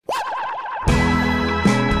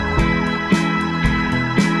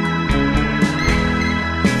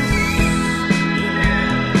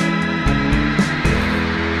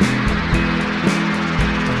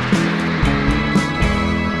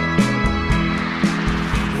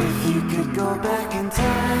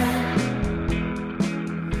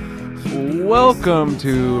Welcome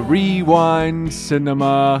to Rewind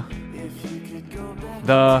Cinema,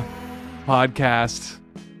 the podcast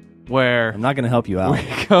where I'm not going to help you out.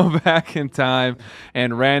 we go back in time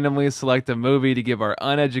and randomly select a movie to give our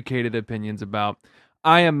uneducated opinions about.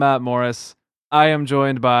 I am Matt Morris. I am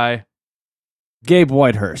joined by Gabe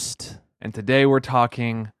Whitehurst. And today we're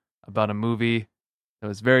talking about a movie that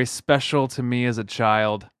was very special to me as a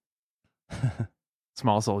child.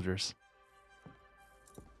 Small Soldiers.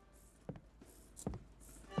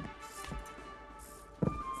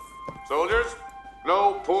 Soldiers,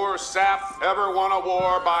 no poor sap ever won a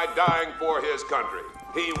war by dying for his country.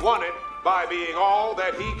 He won it by being all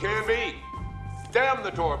that he can be. Damn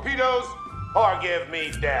the torpedoes, or give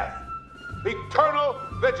me death. Eternal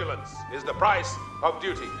vigilance is the price of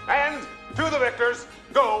duty. And to the victors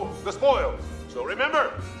go the spoils. So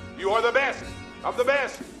remember, you are the best, of the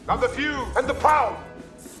few, and the proud.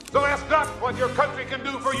 So ask not what your country can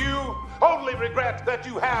do for you, only regret that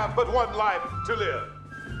you have but one life to live.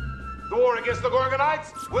 The war against the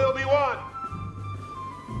Gorgonites will be won.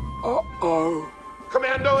 Uh-oh.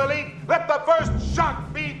 Commando Elite, let the first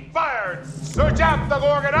shot be fired. Search out the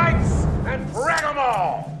Gorgonites and frag them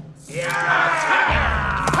all.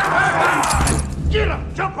 Yeah! Get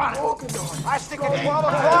him! Jump on it! I stick it 12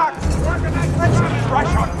 o'clock. Gorgonites, let's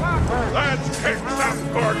rush them. Let's kick some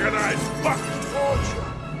Gorgonites butt.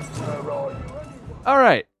 All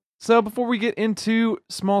right. So before we get into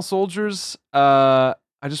Small Soldiers,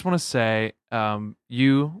 I just want to say,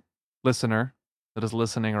 you listener that is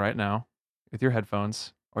listening right now with your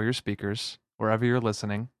headphones or your speakers, wherever you're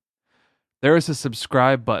listening, there is a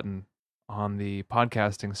subscribe button on the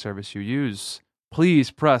podcasting service you use.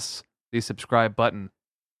 Please press the subscribe button.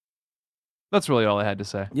 That's really all I had to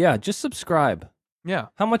say. Yeah, just subscribe. Yeah.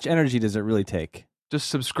 How much energy does it really take?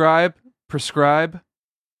 Just subscribe, prescribe,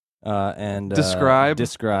 and describe,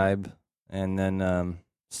 and then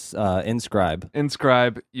inscribe.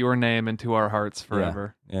 Inscribe your name into our hearts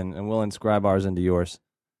forever. Yeah, and we'll inscribe ours into yours.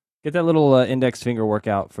 Get that little index finger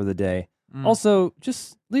workout for the day. Also,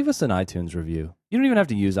 just leave us an iTunes review. You don't even have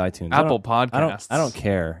to use iTunes. Apple Podcasts. I don't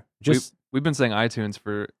care. Just we've been saying iTunes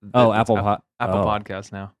for Apple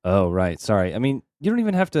Podcasts now. Oh, right. Sorry. I mean, you don't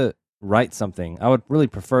even have to write something. I would really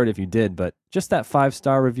prefer it if you did, but just that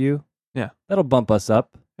 5-star review. Yeah. That'll bump us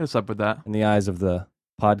up. Hit us up with that. In the eyes of the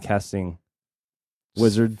podcasting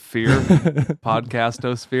wizard.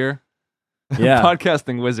 Podcastosphere. Yeah.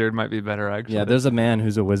 Podcasting wizard might be better, actually. Yeah, there's a man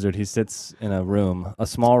who's a wizard. He sits in a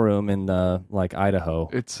small room in like Idaho.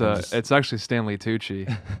 It's actually Stanley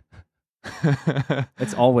Tucci.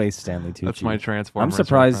 It's always Stanley Tucci. That's my Transformers I'm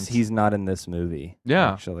surprised reference. He's not in this movie.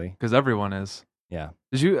 Yeah, actually, because everyone is. Yeah.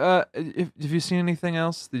 Did you have you seen anything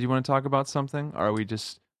else? Did you want to talk about something? Or are we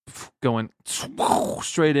just going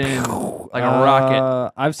straight in like a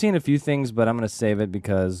rocket? I've seen a few things, but I'm gonna save it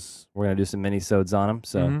because we're gonna do some mini-sodes on them.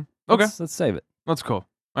 So okay, let's save it. That's cool.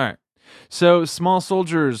 All right. So Small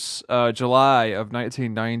Soldiers, July of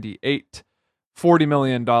 1998, $40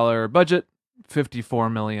 million budget,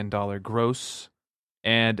 $54 million gross.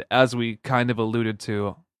 And as we kind of alluded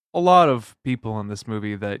to, a lot of people in this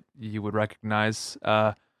movie that you would recognize,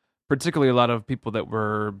 particularly a lot of people that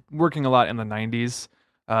were working a lot in the 90s.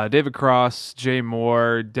 David Cross, Jay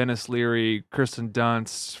Moore, Dennis Leary, Kirsten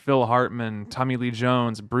Dunst, Phil Hartman, Tommy Lee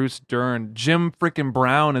Jones, Bruce Dern, Jim frickin'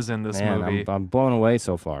 Brown is in this movie. I'm blown away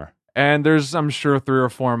so far. And there's, I'm sure, 3 or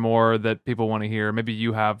 4 more that people want to hear. Maybe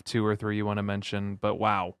you have 2 or 3 you want to mention, but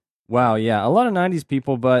wow. Wow, yeah. A lot of 90s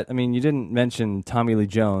people, but, I mean, you didn't mention Tommy Lee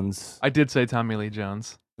Jones. I did say Tommy Lee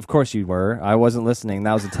Jones. Of course you were. I wasn't listening.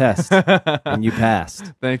 That was a test. And you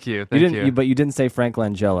passed. Thank you. But you didn't say Frank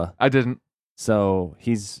Langella. I didn't. So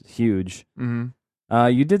he's huge. Mm-hmm.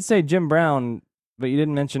 You did say Jim Brown, but you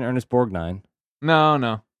didn't mention Ernest Borgnine.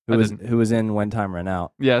 No. Who was in When Time Ran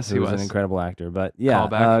Out. Yes, he was an incredible actor. But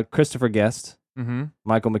yeah, Christopher Guest,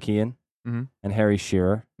 Michael McKean, and Harry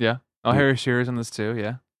Shearer. Yeah. Oh, Harry Shearer's in this too.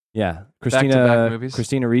 Yeah. Yeah. Back-to-back movies.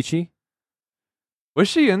 Christina Ricci. Was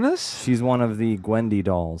she in this? She's one of the Gwendy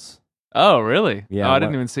dolls. Oh, really? Yeah. Oh, I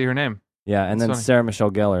didn't even see her name. Yeah, and That's then funny. Sarah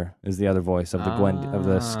Michelle Gellar is the other voice of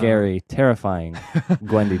the scary, terrifying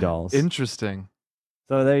Gwendy dolls. Interesting.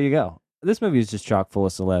 So there you go. This movie is just chock full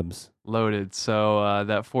of celebs. Loaded. So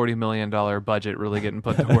that $40 million budget really getting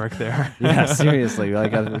put to work there. Yeah, seriously.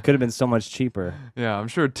 Like it could have been so much cheaper. Yeah, I'm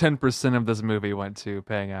sure 10% of this movie went to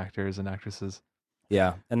paying actors and actresses.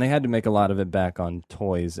 Yeah, and they had to make a lot of it back on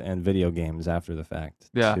toys and video games after the fact,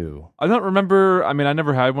 too. I don't remember. I mean, I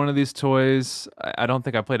never had one of these toys. I don't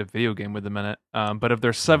think I played a video game with them in it. But if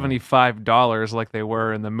they're $75 like they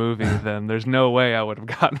were in the movie, then there's no way I would have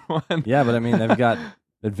gotten one. Yeah, but I mean, they've got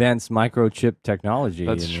advanced microchip technology.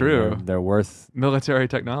 That's and true. They're worth. Military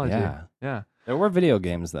technology. Yeah. Yeah. There were video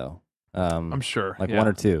games though. I'm sure. Like yeah. one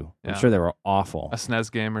or two. I'm Yeah. sure they were awful. A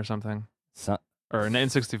SNES game or something. So, Or an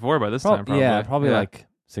N64 by this time, probably. Yeah, probably like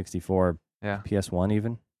 64, Yeah. PS1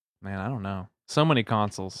 even. Man, I don't know. So many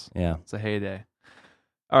consoles. Yeah. It's a heyday.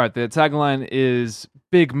 All right, the tagline is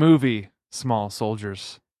big movie, small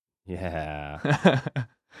soldiers. Yeah.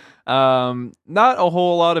 Not a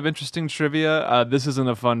whole lot of interesting trivia. This isn't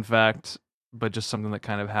a fun fact, but just something that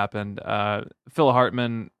kind of happened. Phil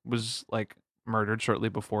Hartman was like murdered shortly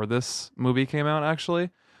before this movie came out,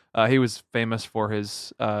 actually. He was famous for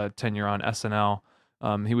his tenure on SNL.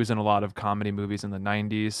 He was in a lot of comedy movies in the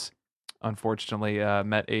 90s. Unfortunately,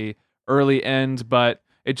 met a early end, but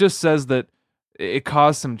it just says that it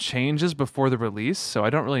caused some changes before the release, so I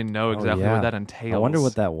don't really know exactly what that entails. I wonder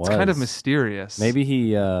what that was. It's kind of mysterious. Maybe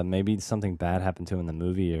maybe something bad happened to him in the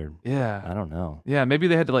movie, or I don't know. Yeah, maybe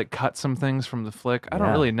they had to like cut some things from the flick. I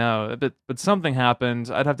don't really know, but something happened.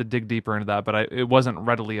 I'd have to dig deeper into that, but it wasn't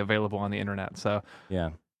readily available on the internet. So yeah.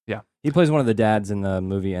 Yeah. He plays one of the dads in the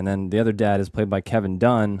movie, and then the other dad is played by Kevin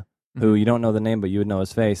Dunn, who you don't know the name, but you would know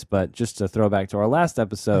his face. But just to throw back to our last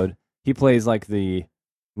episode, he plays like the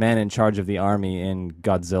man in charge of the army in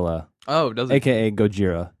Godzilla, Oh, does it? aka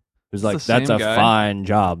Gojira, who's like, the "That's same a guy? fine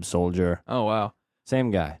job, soldier." Oh, wow. Same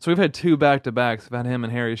guy. So we've had 2 back-to-backs. We've had him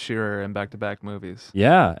and Harry Shearer in back-to-back movies.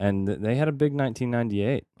 Yeah, and they had a big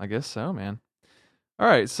 1998. I guess so, man. All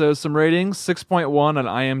right, so some ratings: 6.1 on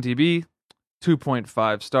IMDb,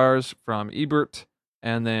 2.5 stars from Ebert,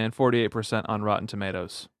 and then 48% on Rotten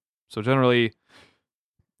Tomatoes. So generally,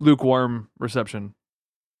 lukewarm reception.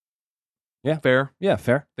 Yeah. Fair? Yeah,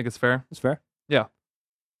 fair. Think it's fair? It's fair.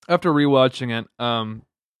 After rewatching it,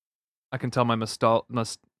 I can tell my Nostalgia.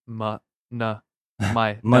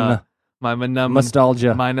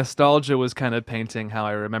 my nostalgia was kind of painting how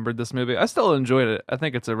I remembered this movie. I still enjoyed it. I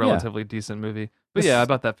think it's a relatively decent movie. But yeah,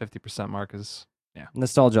 about that 50% mark is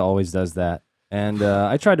Nostalgia always does that. And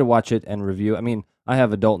I tried to watch it and review. I mean, I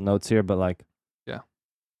have adult notes here, but like, Yeah.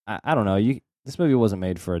 I don't know. This movie wasn't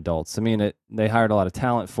made for adults. I mean, they hired a lot of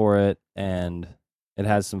talent for it, and it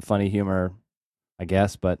has some funny humor, I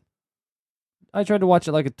guess. But I tried to watch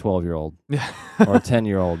it like a 12-year-old yeah. or a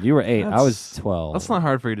 10-year-old. You were 8. I was 12. That's not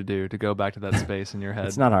hard for you to do, to go back to that space in your head.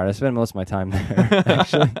 It's not hard. I spend most of my time there,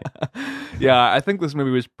 actually. Yeah, I think this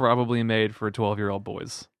movie was probably made for 12-year-old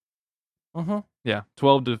boys. Yeah,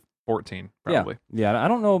 12 to 14, probably. Yeah, I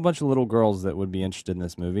don't know a bunch of little girls that would be interested in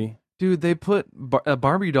this movie. Dude, they put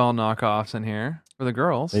Barbie doll knockoffs in here for the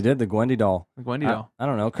girls. They did, the Gwendy doll. The Gwendy doll. I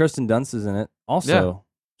don't know. Kirsten Dunst is in it. Also,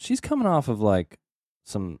 she's coming off of like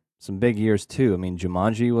some big years too. I mean,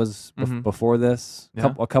 Jumanji was before this,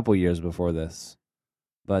 a couple years before this.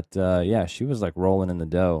 But yeah, she was like rolling in the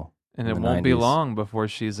dough. And it won't be long before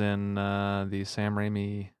she's in the Sam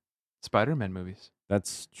Raimi Spider-Man movies.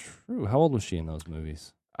 That's true. How old was she in those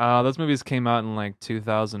movies? Those movies came out in like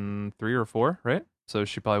 2003 or 4, right? So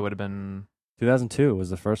she probably would have been 2002 was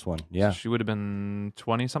the first one. Yeah. So she would have been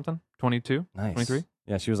 20-something, 22, Nice. 23.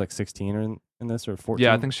 Yeah, she was like 16 or in this, or 14.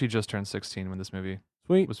 Yeah, I think she just turned 16 when this movie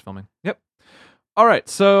Sweet. was filming. Yep. All right,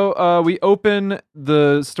 so we open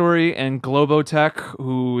the story, and Globotech,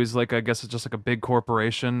 who is like, I guess it's just like a big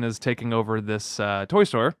corporation, is taking over this toy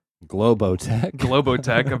store. Globotech.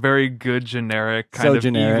 Globotech, a very good generic kind So of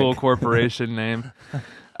generic. evil corporation name.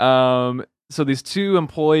 So these 2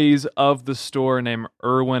 employees of the store named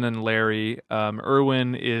Irwin and Larry.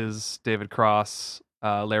 Irwin is David Cross.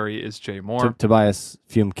 Larry is Jay Moore. Tobias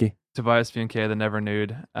Fumke. Tobias Funke, the Never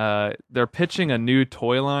Nude. They're pitching a new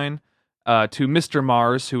toy line to Mr.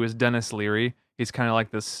 Mars, who is Dennis Leary. He's kind of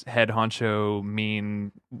like this head honcho,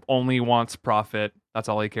 mean, only wants profit. That's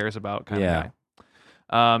all he cares about kind of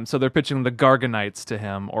guy. So they're pitching the Gargonites to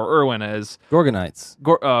him, or Irwin is. Gorgonites.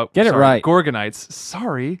 Get it right. Gorgonites.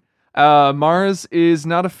 Sorry. Mars is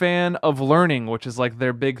not a fan of learning, which is like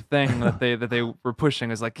their big thing that they were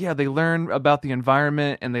pushing. Is like, yeah, they learn about the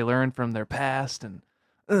environment and they learn from their past. And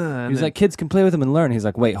He's like, kids can play with them and learn. He's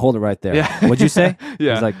like, wait, hold it right there. Yeah. What'd you say?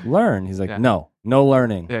 Yeah. He's like, learn. He's like, Yeah. no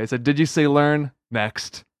learning. yeah, he said, did you say learn?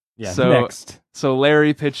 Next. Yeah, So- next. So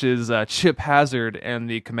Larry pitches Chip Hazard and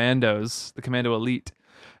the Commandos, the Commando Elite,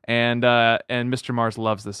 and Mr. Mars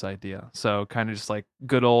loves this idea. So kind of just like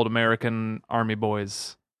good old American Army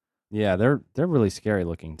boys. Yeah, they're really scary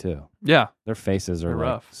looking too. Yeah, Their faces are They're like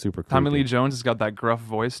rough. super creepy. Tommy Lee Jones has got that gruff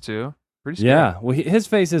voice too. Pretty scary. Yeah, well, his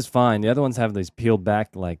face is fine. The other ones have these peeled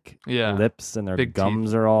back like Yeah. lips, and their Big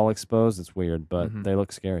gums are all exposed. It's weird, but Mhm. they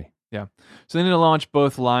look scary. So they need to launch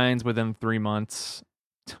both lines within 3 months.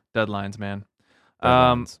 Deadlines, man.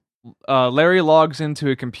 Deadlines. Larry logs into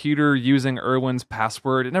a computer using Irwin's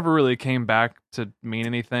password. It never really came back to mean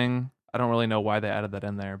anything. I don't really know why they added that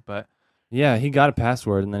in there, but yeah, he got a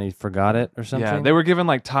password and then he forgot it or something. yeah, they were given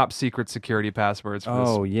like top secret security passwords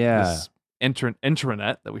for this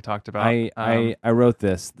intranet that we talked about. I wrote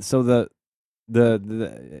this. So the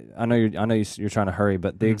I know you're trying to hurry,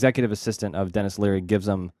 but the executive assistant of Dennis Leary gives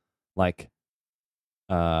them like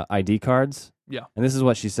ID cards. Yeah. And this is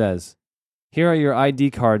what she says. Here are your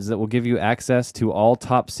ID cards that will give you access to all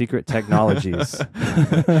top secret technologies.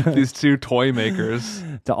 These two toy makers.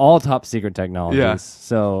 To all top secret technologies. Yeah.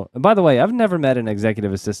 So, by the way, I've never met an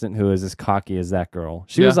executive assistant who is as cocky as that girl.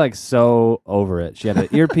 She was like so over it. She had an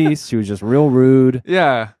earpiece. She was just real rude.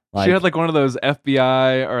 Yeah. She had like one of those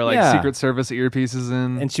FBI or like Secret Service earpieces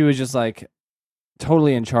in. And she was just like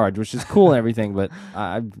totally in charge, which is cool and everything. But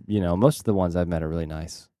most of the ones I've met are really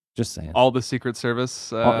nice. Just saying. All the Secret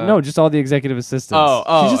Service? No, just all the executive assistants.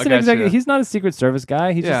 Oh, she's just an executive. He's not a Secret Service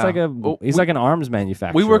guy. He's just like he's like an arms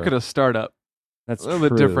manufacturer. We work at a startup. That's a little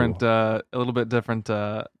bit different. A little bit different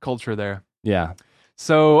culture there. Yeah.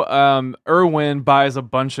 So Irwin buys a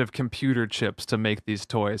bunch of computer chips to make these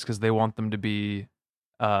toys because they want them to be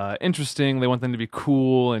interesting. They want them to be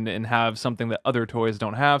cool and have something that other toys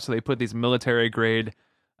don't have. So they put these military grade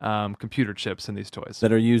computer chips in these toys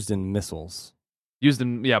that are used in missiles. Used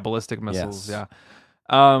in ballistic missiles. Yes.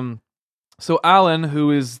 Yeah. So Alan,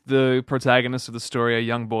 who is the protagonist of the story, a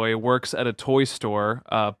young boy, works at a toy store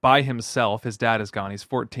by himself. His dad is gone. He's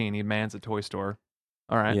 14. He mans a toy store.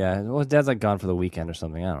 All right. Yeah. Well, his dad's like gone for the weekend or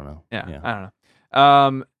something. I don't know. Yeah. I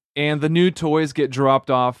don't know. And the new toys get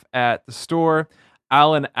dropped off at the store.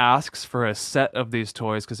 Alan asks for a set of these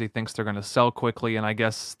toys because he thinks they're going to sell quickly, and I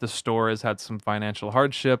guess the store has had some financial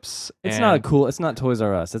hardships. It's not Toys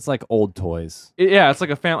R Us. It's like old toys. It's like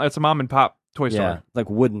it's a mom and pop toy store. Yeah, like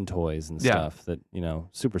wooden toys and stuff that,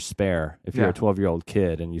 super spare if you're a 12-year-old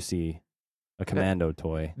kid and you see a Commando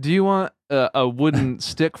toy. Do you want a wooden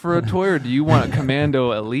stick for a toy, or do you want a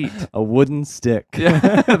Commando Elite? A wooden stick.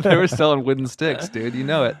 Yeah, they were selling wooden sticks, dude. You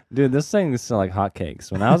know it. Dude, this thing is like hotcakes.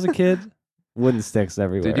 When I was a kid... Wooden sticks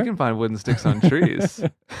everywhere. Dude, you can find wooden sticks on trees.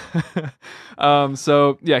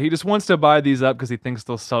 So, he just wants to buy these up because he thinks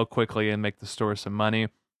they'll sell quickly and make the store some money.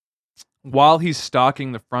 While he's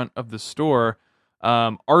stocking the front of the store,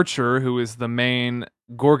 Archer, who is the main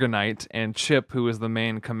Gorgonite, and Chip, who is the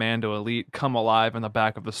main Commando Elite, come alive in the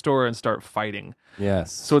back of the store and start fighting.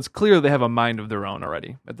 Yes. So it's clear they have a mind of their own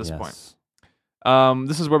already at this point.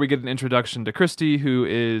 This is where we get an introduction to Christy, who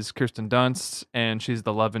is Kirsten Dunst, and she's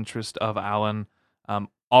the love interest of Alan.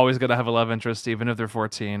 Always got to have a love interest, even if they're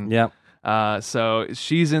 14. Yep. So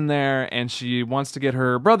she's in there, and she wants to get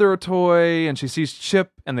her brother a toy, and she sees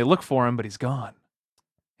Chip, and they look for him, but he's gone.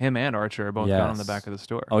 Him and Archer are both gone in the back of the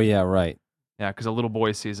store. Oh, yeah, right. Yeah, because a little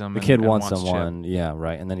boy sees him. The kid wants someone. Chip. Yeah,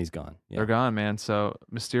 right, and then he's gone. Yeah. They're gone, man. So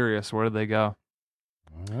mysterious. Where did they go?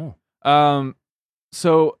 I don't know.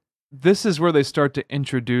 So... This is where they start to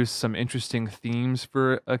introduce some interesting themes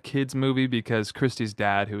for a kid's movie because Christy's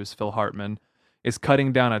dad, who is Phil Hartman, is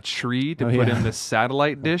cutting down a tree to put in this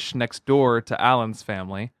satellite dish next door to Alan's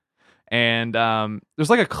family. And there's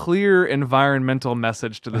like a clear environmental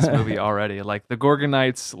message to this movie already. Like the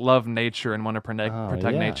Gorgonites love nature and want to protect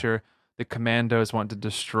nature. The Commandos want to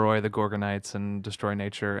destroy the Gorgonites and destroy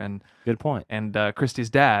nature. And good point. And Christy's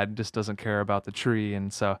dad just doesn't care about the tree.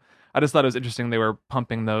 And so... I just thought it was interesting they were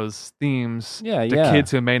pumping those themes to kids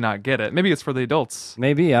who may not get it. Maybe it's for the adults.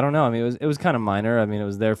 Maybe, I don't know. I mean, it was kind of minor. I mean, it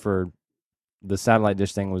was there for the satellite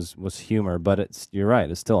dish thing was humor, but you're right.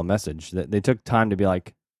 It's still a message that they took time to be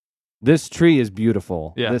like, this tree is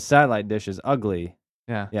beautiful. Yeah. This satellite dish is ugly.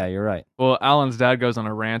 Yeah. Yeah, you're right. Well, Alan's dad goes on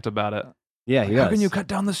a rant about it. Yeah, he does. How can you cut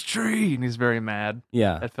down this tree? And he's very mad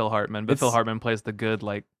at Phil Hartman. But Phil Hartman plays the good,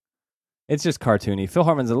 like... It's just cartoony. Phil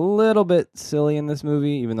Hartman's a little bit silly in this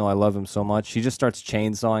movie, even though I love him so much. He just starts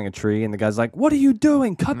chainsawing a tree, and the guy's like, "What are you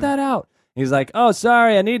doing? Cut that out!" He's like, "Oh,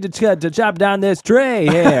 sorry, I need to chop down this tree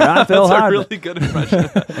here." I'm Phil Hartman. That's a really good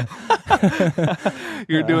impression.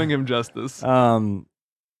 You're doing him justice.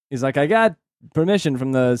 He's like, "I got permission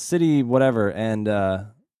from the city, whatever," and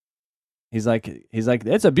he's like,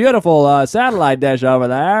 "It's a beautiful satellite dish over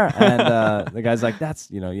there," and the guy's like, "That's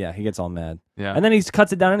he gets all mad." Yeah. And then he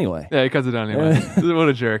cuts it down anyway. Yeah, he cuts it down anyway. What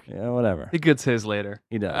a jerk. Yeah, whatever. He gets his later.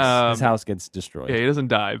 He does. His house gets destroyed. Yeah, he doesn't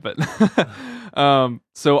die, but...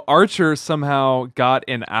 so Archer somehow got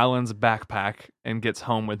in Alan's backpack and gets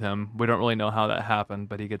home with him. We don't really know how that happened,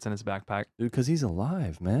 but he gets in his backpack. Dude, because he's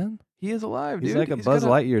alive, man. He is alive, dude. He's like a Buzz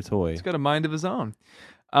Lightyear toy. He's got a mind of his own.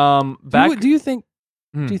 Do you think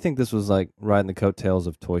this was like riding the coattails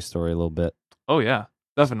of Toy Story a little bit? Oh, yeah.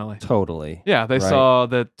 Definitely. Totally. Yeah, they right? saw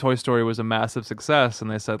that Toy Story was a massive success,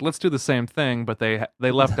 and they said, "Let's do the same thing," but they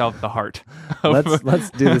left out the heart. let's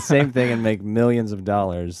do the same thing and make millions of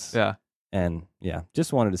dollars. Yeah. And yeah,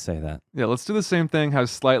 just wanted to say that. Yeah, let's do the same thing, have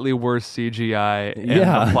slightly worse CGI, and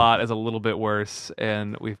Yeah. the plot is a little bit worse,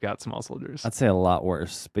 and we've got Small Soldiers. I'd say a lot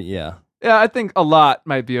worse, but yeah. Yeah, I think a lot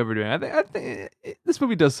might be overdoing. I think this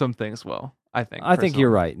movie does some things well. I think you're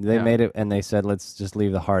right. They Yeah. made it, and they said, let's just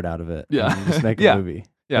leave the heart out of it. Yeah. and just make a Yeah. movie.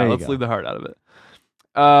 Yeah, There you let's go. leave the heart out of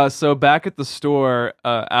it. So back at the store,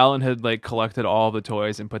 Alan had like collected all the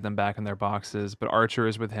toys and put them back in their boxes, but Archer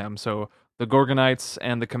is with him. So the Gorgonites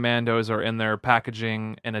and the Commandos are in their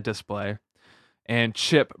packaging in a display. And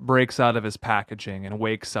Chip breaks out of his packaging and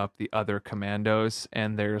wakes up the other Commandos,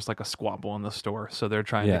 and there's like a squabble in the store. So they're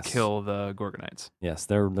trying Yes. to kill the Gorgonites. Yes,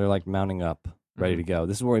 they're like mounting up, ready to go.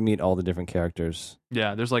 This is where we meet all the different characters.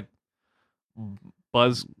 Yeah, there's like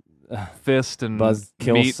Buzz Fist and Buzz Meat,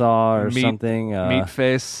 Killsaw or Meat- something. Meat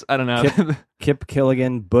Face. I don't know. Kip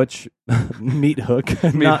Killigan, Butch, Meat Hook,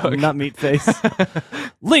 not Meat Face.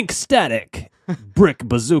 Link Static, Brick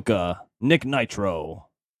Bazooka, Nick Nitro.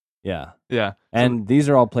 Yeah. Yeah. And these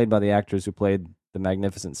are all played by the actors who played the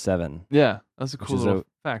Magnificent Seven. Yeah. That's a Which cool is little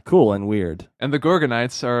fact. Cool and weird. And the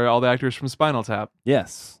Gorgonites are all the actors from Spinal Tap.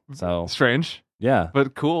 Yes. So, Strange, yeah.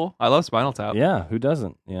 but cool. I love Spinal Tap. Yeah, who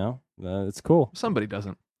doesn't? You know, it's cool. Somebody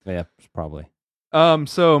doesn't. Yeah, probably.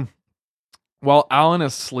 So while Alan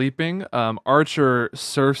is sleeping, Archer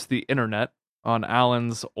surfs the internet on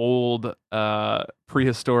Alan's old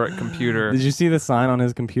prehistoric computer. Did you see the sign on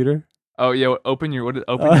his computer? Oh yeah, open your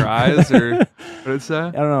eyes, or what did it say?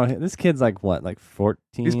 I don't know. This kid's like what, like 14?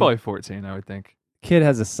 He's probably 14, I would think. Kid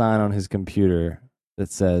has a sign on his computer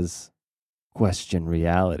that says "Question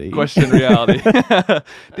reality." Question reality,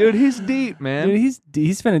 dude. He's deep, man. Dude,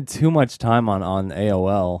 he's spending too much time on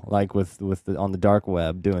AOL, like on the dark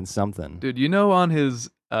web doing something. Dude, you know, on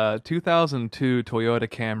his 2002 Toyota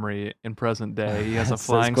Camry in present day, he has a Says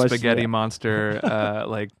flying question spaghetti reality. monster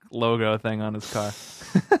like logo thing on his car.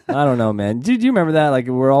 I don't know, man. Did you remember that? Like,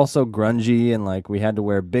 we're all so grungy, and like we had to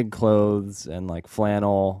wear big clothes and like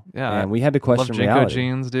flannel. Yeah, and we had to Love question Jinko reality.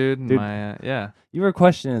 jeans, dude. My yeah, You were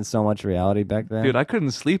questioning so much reality back then, dude. I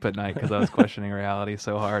couldn't sleep at night because I was questioning reality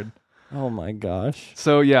so hard. Oh my gosh.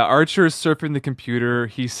 So yeah, Archer's surfing the computer.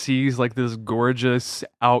 He sees like this gorgeous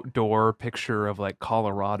outdoor picture of like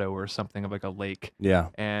Colorado or something, of like a lake. Yeah.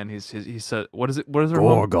 And he said, "What is it? What is it?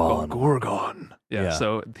 Gorgon. Gorgon." Yeah. Yeah.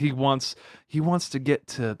 So he wants to get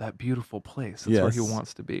to that beautiful place. That's where he Yes.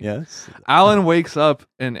 wants to be. Yes. Alan wakes up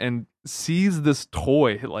and sees this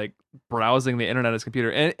toy like browsing the internet on his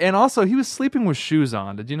computer, and also he was sleeping with shoes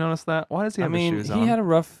on. Did you notice that? Why does he have his shoes on? he had a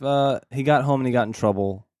rough. He got home and he got in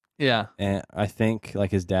trouble. Yeah. And I think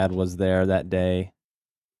like his dad was there that day.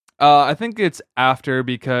 I think it's after,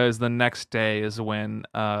 because the next day is when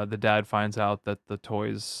the dad finds out that the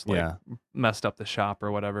toys messed up the shop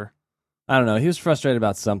or whatever. I don't know. He was frustrated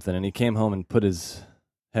about something, and he came home and put his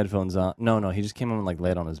headphones on. No, he just came home and like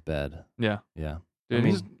laid on his bed. Yeah. Yeah. Dude, I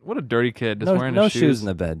mean, he's what a dirty kid. Just wearing no his shoes in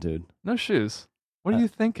the bed, dude. No shoes. What are you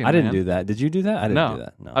thinking? I didn't man? do that. Did you do that? I didn't No. do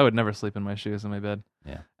that. No. I would never sleep in my shoes in my bed.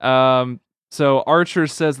 Yeah. So Archer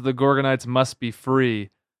says that the Gorgonites must be free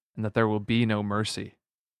and that there will be no mercy.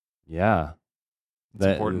 Yeah.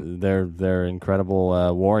 That's important. They're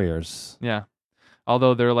incredible warriors. Yeah.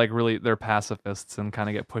 Although they're pacifists and kind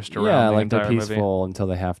of get pushed around. Yeah, the like they're entire peaceful until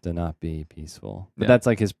they have to not be peaceful. But Yeah. that's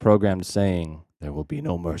like his programmed saying, there will be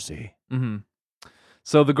no mercy. Movie. Mm-hmm.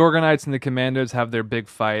 So the Gorgonites and the Commandos have their big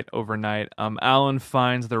fight overnight. Alan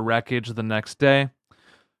finds the wreckage the next day.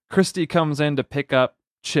 Christy comes in to pick up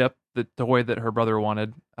Chip, the toy that her brother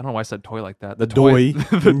wanted. I don't know why I said toy like that. The toy,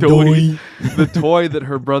 doy. the toy that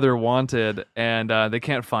her brother wanted, and they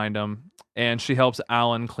can't find him. And she helps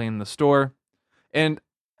Alan clean the store. And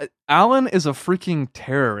Alan is a freaking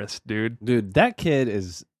terrorist, dude. Dude, that kid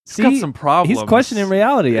is... He's got some problems. He's questioning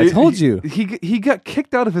reality. I told you. He got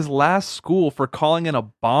kicked out of his last school for calling in a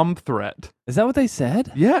bomb threat. Is that what they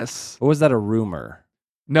said? Yes. Or was that a rumor?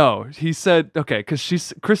 No, he said, okay,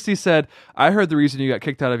 because Christy said, I heard the reason you got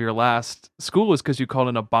kicked out of your last school was because you called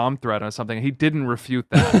in a bomb threat or something. He didn't refute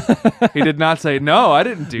that. He did not say, no, I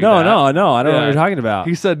didn't do that. No. I don't know what Yeah. you're talking about.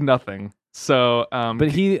 He said nothing. So, but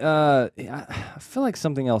I feel like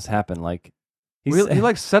something else happened. Like he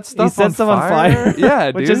like set stuff, he set on, stuff fire. on fire. Yeah,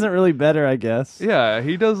 which dude. isn't really better, I guess. Yeah,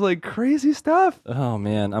 he does like crazy stuff. Oh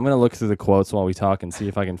man, I'm gonna look through the quotes while we talk and see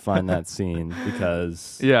if I can find that scene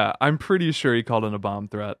because Yeah, I'm pretty sure he called in a bomb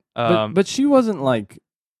threat. but she wasn't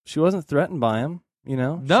threatened by him. You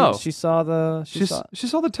know, No. she saw the she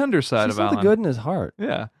saw the tender side she of saw Alan. the good in his heart.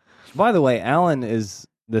 Yeah. By the way, Alan is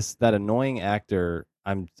that annoying actor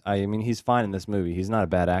I mean, he's fine in this movie. He's not a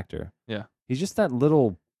bad actor. Yeah. He's just that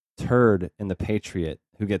little turd in The Patriot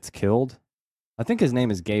who gets killed. I think his name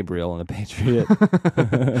is Gabriel in The Patriot.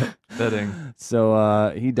 Fitting.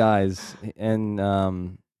 So he dies, and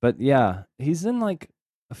but yeah, he's in like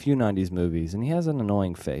a few '90s movies, and he has an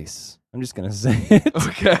annoying face. I'm just gonna say it.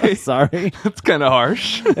 Okay. Sorry. It's kind of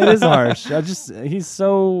harsh. It is harsh. He's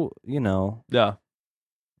so, Yeah.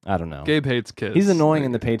 I don't know. Gabe hates kids. He's annoying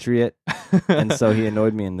in The Patriot, and so he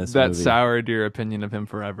annoyed me in this that movie. soured your opinion of him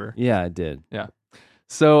forever. Yeah, it did. Yeah.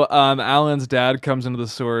 So Alan's dad comes into the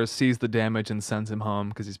store, sees the damage, and sends him home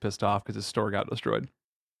because he's pissed off because his store got destroyed.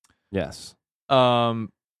 Yes.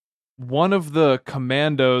 One of the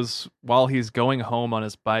commandos, while he's going home on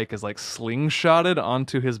his bike, is like slingshotted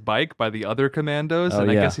onto his bike by the other commandos, and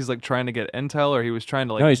I guess he's like trying to get intel, or he was trying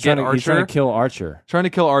to like he's get trying Archer. He's trying to kill Archer. Trying to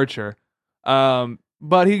kill Archer.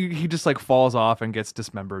 But he just like falls off and gets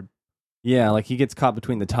dismembered. Yeah, like he gets caught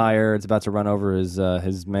between the tire. It's about to run over his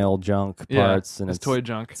male junk parts, and his toy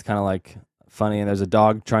junk. It's kind of like funny. And there's a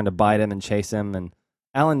dog trying to bite him and chase him, and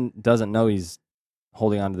Alan doesn't know he's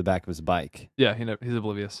holding onto the back of his bike. Yeah, he's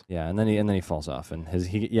oblivious. Yeah, and then he falls off, and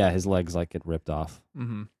his legs like get ripped off.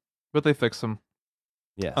 Mm-hmm. But they fix him.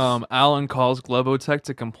 Yes. Alan calls Globotech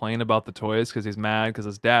to complain about the toys because he's mad because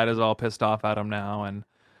his dad is all pissed off at him now, and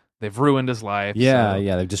they've ruined his life. Yeah,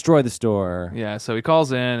 they've destroyed the store. Yeah, so he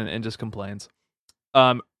calls in and just complains.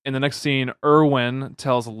 In the next scene, Irwin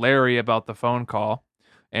tells Larry about the phone call,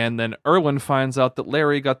 and then Irwin finds out that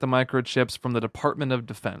Larry got the microchips from the Department of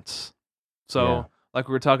Defense. So, like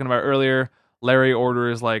we were talking about earlier, Larry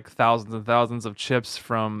orders like thousands and thousands of chips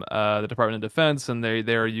from the Department of Defense, and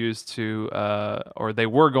they are used to, or they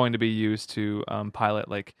were going to be used to pilot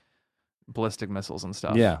like ballistic missiles and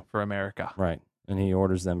stuff for America. Right. And he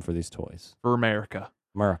orders them for these toys. For America.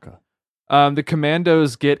 The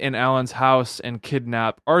commandos get in Alan's house and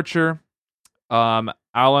kidnap Archer.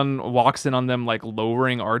 Alan walks in on them like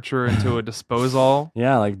lowering Archer into a disposal.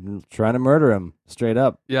 Yeah, like trying to murder him straight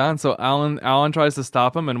up. Yeah, and so Alan tries to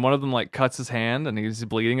stop him, and one of them like cuts his hand, and he's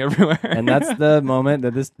bleeding everywhere. And that's the moment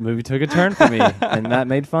that this movie took a turn for me, and Matt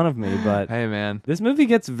made fun of me. But hey, man, this movie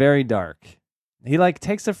gets very dark. He like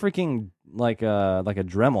takes a freaking like a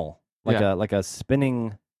Dremel. Like a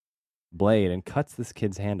spinning blade and cuts this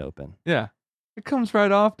kid's hand open. Yeah. It comes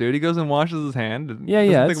right off, dude. He goes and washes his hand and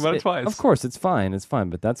doesn't think about it twice. Of course, it's fine.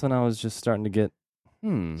 But that's when I was just starting to get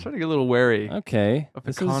starting to get a little wary. Okay. Of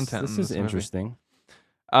the content. This is interesting.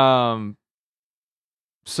 So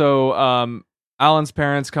Alan's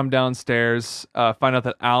parents come downstairs, find out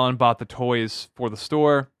that Alan bought the toys for the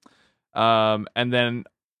store. And then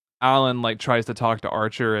Alan like tries to talk to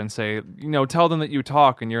Archer and say, tell them that you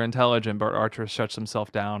talk and you're intelligent, but Archer shuts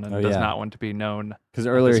himself down and does not want to be known. Because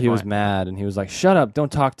earlier he was mad and he was like, "Shut up!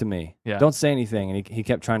 Don't talk to me. Yeah. Don't say anything." And he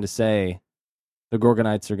kept trying to say, "The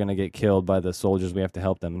Gorgonites are going to get killed by the soldiers. We have to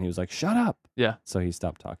help them." And he was like, "Shut up!" Yeah. So he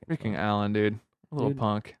stopped talking. Freaking Alan, dude, little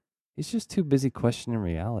punk. He's just too busy questioning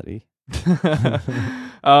reality.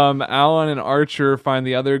 Alan and Archer find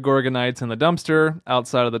the other Gorgonites in the dumpster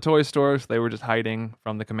outside of the toy store. So they were just hiding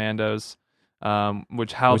from the commandos.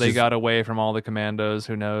 Which they got away from all the commandos,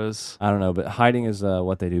 who knows? I don't know, but hiding is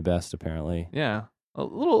what they do best, apparently. Yeah,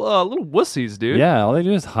 little wussies, dude. Yeah, all they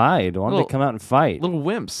do is hide. Why don't they come out and fight? Little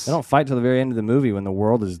wimps. They don't fight till the very end of the movie when the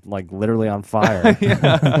world is like literally on fire.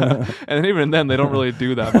 And even then, they don't really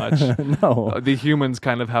do that much. No, the humans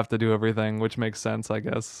kind of have to do everything, which makes sense, I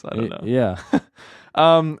guess. I don't know. Yeah.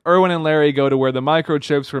 Irwin and Larry go to where the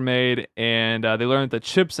microchips were made, and they learn that the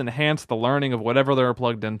chips enhance the learning of whatever they were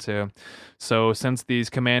plugged into. So since these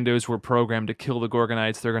commandos were programmed to kill the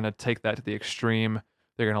Gorgonites, they're going to take that to the extreme.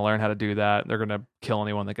 They're going to learn how to do that. They're going to kill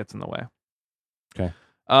anyone that gets in the way. Okay.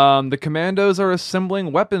 The commandos are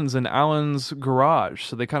assembling weapons in Alan's garage.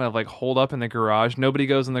 So they kind of like hold up in the garage. Nobody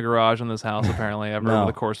goes in the garage in this house, apparently, ever over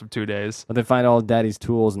the course of 2 days. But they find all Daddy's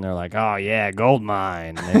tools and they're like, "Oh yeah, gold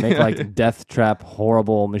mine." And they make like death trap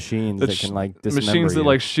horrible machines that can like dismember machines that you.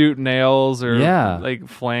 like shoot nails or like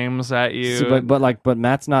flames at you. So, but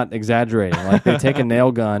Matt's not exaggerating. Like they take a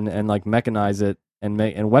nail gun and like mechanize it and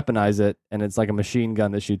weaponize it, and it's like a machine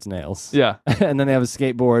gun that shoots nails. Yeah. And then they have a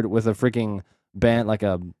skateboard with a freaking band like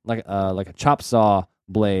a chop saw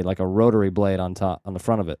blade, like a rotary blade on the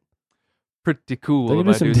front of it. Pretty cool. They're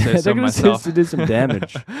gonna do some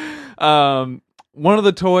damage. One of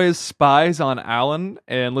the toys spies on Alan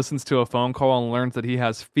and listens to a phone call and learns that he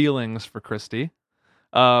has feelings for Christy.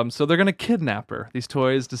 So they're gonna kidnap her. These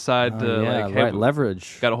toys decide to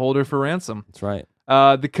leverage. Got to hold her for ransom. That's right.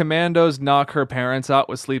 The commandos knock her parents out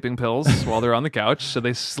with sleeping pills while they're on the couch. So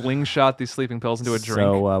they slingshot these sleeping pills into a drink.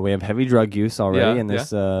 So we have heavy drug use already in this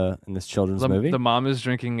children's movie. The mom is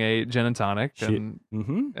drinking a gin and tonic. And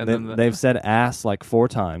they've said ass like 4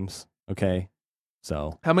 times. Okay.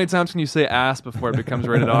 So how many times can you say ass before it becomes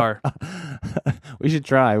rated R? We should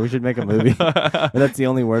try. We should make a movie. But that's the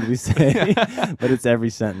only word we say. But it's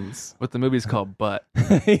every sentence. But the movie's called Butt.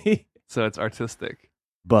 So it's artistic.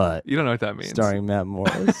 But you don't know what that means. Starring Matt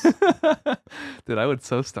Morris. Dude, I would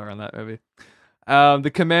so star on that movie.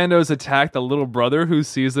 The commandos attack the little brother who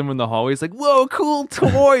sees them in the hallway. He's like, "Whoa, cool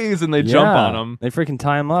toys!" And they jump on him. They freaking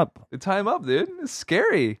tie him up. They tie him up, dude. It's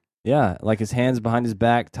scary. Yeah, like his hands behind his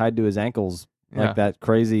back, tied to his ankles, like that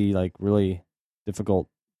crazy, like really difficult.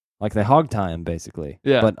 Like they hog tie him basically.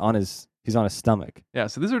 Yeah, but he's on his stomach. Yeah,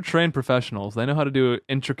 so these are trained professionals. They know how to do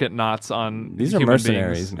intricate knots on these are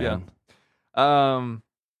mercenaries, beings. Man. Yeah.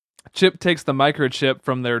 Chip takes the microchip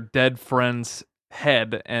from their dead friend's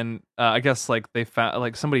head, and I guess like they found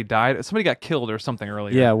like somebody died, somebody got killed or something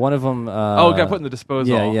earlier. Yeah, one of them. Got put in the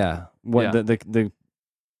disposal. Yeah. The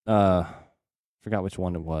forgot which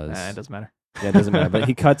one it was. It doesn't matter. Yeah, it doesn't matter. But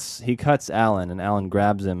he cuts Alan, and Alan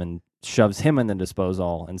grabs him and shoves him in the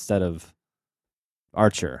disposal instead of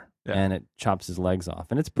Archer. Yeah. And it chops his legs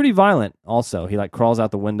off. And it's pretty violent also. He like crawls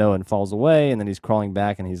out the window and falls away, and then he's crawling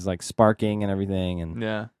back and he's like sparking and everything. And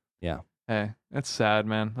yeah. Hey, that's sad,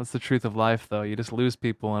 man. That's the truth of life, though. You just lose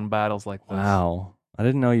people in battles like this. Wow. I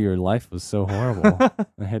didn't know your life was so horrible.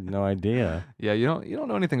 I had no idea. Yeah, you don't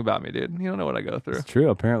know anything about me, dude. You don't know what I go through. It's true.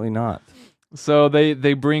 Apparently not. So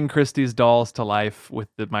they bring Christie's dolls to life with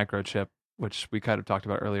the microchip, which we kind of talked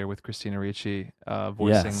about earlier with Christina Ricci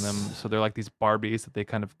voicing them. So they're like these Barbies that they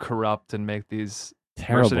kind of corrupt and make these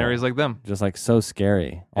mercenaries like them. Just like so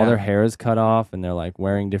scary. All their hair is cut off and they're like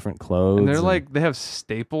wearing different clothes. And they're like, they have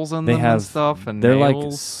staples on them and stuff. And they're nails.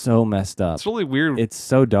 Like so messed up. It's really weird. It's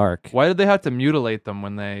so dark. Why did they have to mutilate them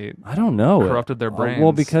when they I don't know. corrupted their brains?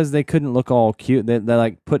 Well, because they couldn't look all cute. They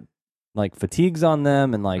like put like fatigues on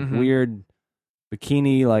them and like weird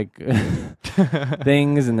bikini like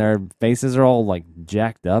things, and their faces are all like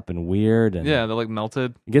jacked up and weird, and they're like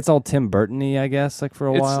melted. It gets all Tim Burton-y, I guess, like for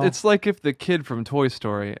a while. It's like if the kid from Toy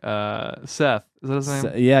Story, Seth, is that his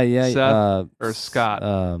name? Yeah. Seth or Scott?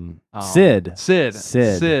 Sid,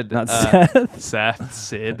 not Seth.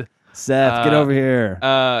 Sid. Seth, get over here.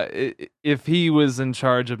 If he was in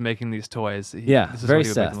charge of making these toys, this is very what he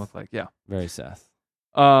would Seth. make them look like. Yeah, very Seth.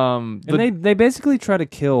 And they basically try to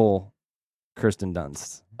kill Kirsten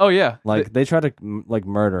Dunst. Oh yeah, like they try to like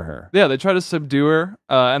murder her. Yeah, they try to subdue her,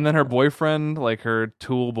 and then her boyfriend, like her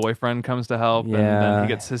tool boyfriend, comes to help, and then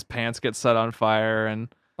his pants get set on fire.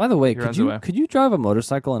 And by the way, could you drive a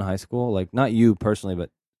motorcycle in high school? Like not you personally, but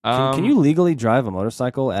can you legally drive a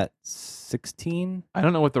motorcycle at 16? I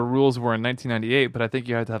don't know what the rules were in 1998, but I think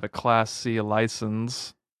you had to have a Class C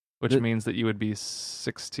license. Which means that you would be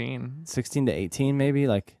 16. 16 to 18, maybe?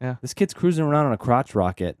 Like, this kid's cruising around on a crotch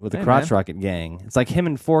rocket with a crotch rocket gang. It's like him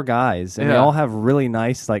and 4 guys, and they all have really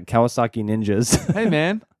nice, like, Kawasaki Ninjas. Hey,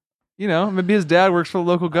 man. You know, maybe his dad works for the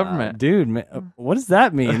local government. Dude, man, what does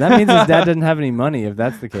that mean? That means his dad doesn't have any money, if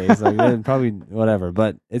that's the case. Like, probably whatever.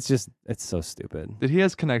 But it's so stupid. He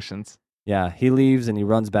has connections. Yeah, he leaves, and he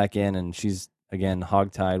runs back in, and she's, again,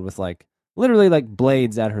 hogtied with, like, literally like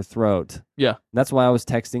blades at her throat. Yeah. That's why I was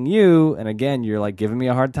texting you. And again, you're like giving me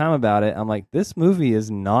a hard time about it. I'm like, this movie is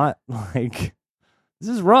not like, this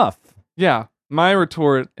is rough. Yeah. My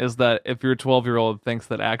retort is that if your 12-year-old thinks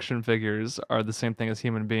that action figures are the same thing as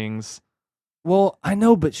human beings. Well, I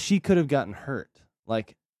know, but she could have gotten hurt.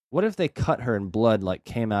 Like, what if they cut her and blood like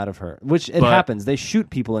came out of her? Which happens. They shoot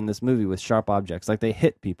people in this movie with sharp objects. Like they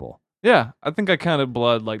hit people. Yeah. I think I counted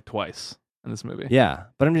blood like twice in this movie. Yeah,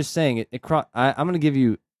 but I'm just saying I'm going to give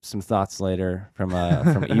you some thoughts later from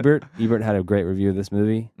Ebert. Ebert had a great review of this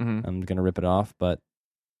movie. I'm going to rip it off, but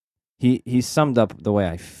he summed up the way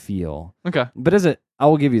I feel. Okay. But I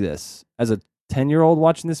will give you this. As a 10-year-old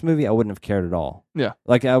watching this movie, I wouldn't have cared at all. Yeah.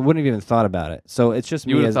 Like I wouldn't have even thought about it. So it's just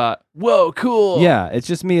you would have thought, "Whoa, cool." Yeah, it's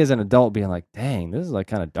just me as an adult being like, "Dang, this is like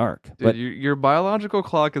kind of dark." Dude, but your biological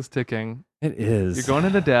clock is ticking. It is. You're going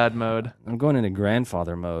into dad mode. I'm going into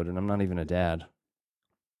grandfather mode, and I'm not even a dad.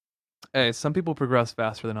 Hey, some people progress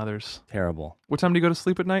faster than others. Terrible. What time do you go to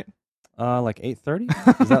sleep at night? Like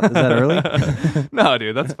 8:30. Is that early? No,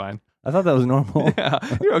 dude, that's fine. I thought that was normal. Yeah,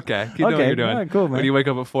 you're okay. Keep doing what you're doing. All right, cool, man. When you wake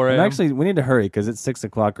up at 4 a.m. Actually, we need to hurry because it's 6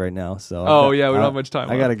 o'clock right now. So. We don't have much time.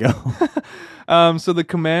 I gotta go. So the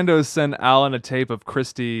commandos send Alan a tape of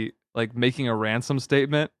Christie like making a ransom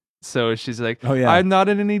statement So she's like, Oh, yeah. I'm not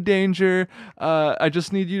in any danger. I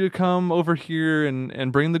just need you to come over here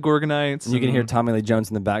and bring the Gorgonites. And you can hear Tommy Lee Jones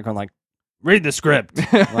in the background, like, read the script.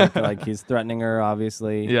 like he's threatening her,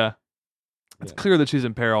 obviously. Yeah. It's clear that she's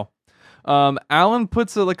in peril. Alan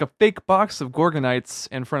puts a fake box of Gorgonites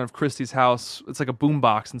in front of Christie's house. It's like a boom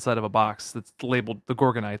box inside of a box that's labeled the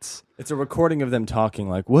Gorgonites. It's a recording of them talking,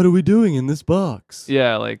 like, what are we doing in this box?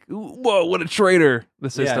 Yeah, like, whoa, what a traitor. They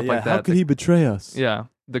say stuff like that. How could he betray us? Yeah.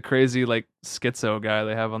 The crazy, schizo guy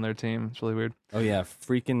they have on their team. It's really weird. Oh, yeah.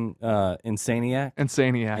 Freaking Insaniac.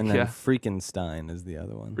 Insaniac, and then yeah. Freakenstein is the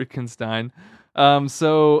other one. Freakenstein.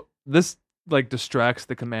 So this distracts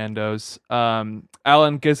the commandos.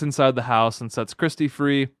 Alan gets inside the house and sets Christie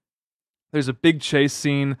free. There's a big chase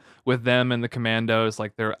scene with them and the commandos.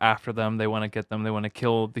 Like, they're after them. They want to get them. They want to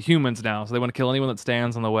kill the humans now. So they want to kill anyone that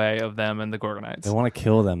stands in the way of them and the Gorgonites. They want to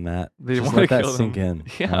kill them, Matt. They Just want to let kill that sink them.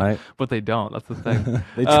 in. Yeah, right? but they don't. That's the thing.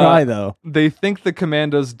 They try, though. They think the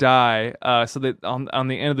commandos die. So they on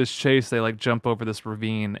the end of this chase, they jump over this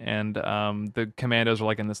ravine, and the commandos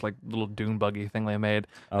are in this little dune buggy thing they made,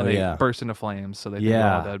 and they burst into flames. So they think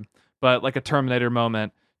they're all dead. But like a Terminator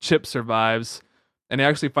moment, Chip survives. And he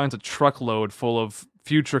actually finds a truckload full of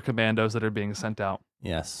future commandos that are being sent out.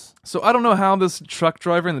 Yes. So I don't know how this truck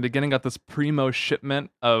driver in the beginning got this primo shipment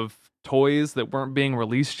of toys that weren't being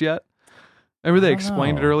released yet. Remember they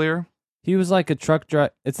explained it earlier? He was like a truck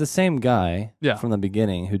driver. It's the same guy from the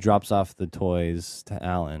beginning who drops off the toys to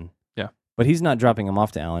Alan. Yeah. But he's not dropping them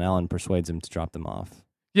off to Alan. Alan persuades him to drop them off.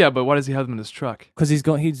 Yeah, but why does he have them in his truck? Because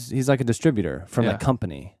he's like a distributor from the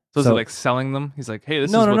company. So is he selling them? He's like, hey,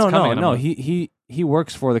 this is what's coming. No. He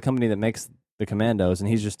works for the company that makes the commandos, and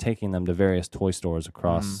he's just taking them to various toy stores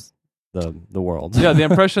across the world. Yeah, the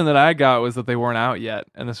impression that I got was that they weren't out yet,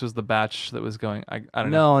 and this was the batch that was going. I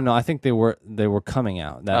don't know. No, I think they were coming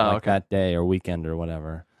out that day or weekend or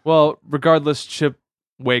whatever. Well, regardless, Chip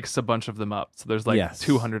wakes a bunch of them up. So there's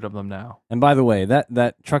 200 of them now. And by the way,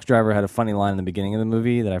 that truck driver had a funny line in the beginning of the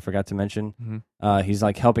movie that I forgot to mention. Mm-hmm. He's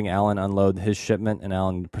helping Alan unload his shipment, and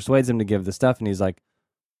Alan persuades him to give the stuff, and he's like,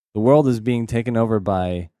 the world is being taken over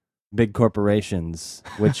by big corporations,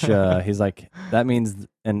 which he's like, that means,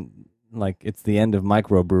 and it's the end of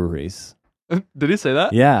microbreweries. Did he say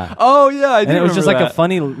that? Yeah. Oh, yeah, I did. And it was just that. a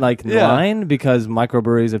funny line because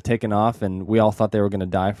microbreweries have taken off, and we all thought they were going to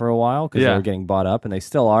die for a while because they were getting bought up, and they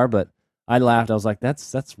still are. But I laughed. I was like,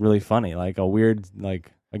 that's really funny. Like a weird,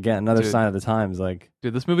 again, another sign of the times.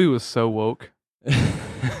 Dude, this movie was so woke.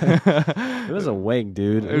 It was awake,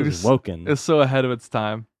 dude. It was woken. It's so ahead of its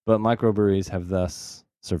time. But microbreweries have thus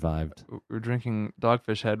survived. We're drinking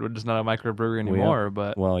Dogfish Head, which is not a microbrewery anymore.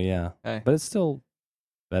 But yeah. Hey. But it's still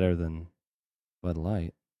better than Bud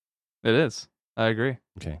Light. It is. I agree.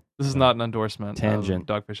 Okay. This is not an endorsement. Tangent.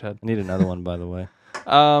 Of Dogfish Head. I need another one, by the way.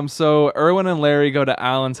 So Irwin and Larry go to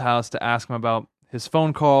Alan's house to ask him about his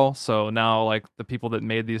phone call. So now, the people that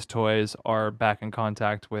made these toys are back in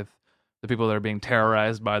contact with the people that are being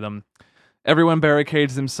terrorized by them. Everyone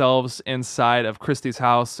barricades themselves inside of Christie's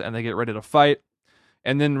house, and they get ready to fight.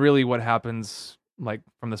 And then really what happens,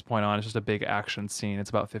 from this point on, is just a big action scene. It's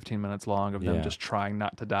about 15 minutes long of them just trying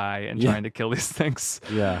not to die and trying to kill these things.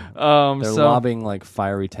 Yeah. They're lobbing,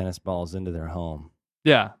 fiery tennis balls into their home.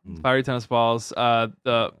 Yeah, fiery tennis balls.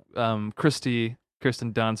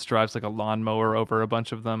 Kirsten Dunst drives a lawnmower over a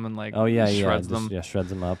bunch of them and shreds them. Yeah, shreds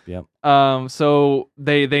them up. Yep. So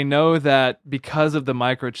they know that because of the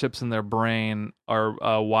microchips in their brain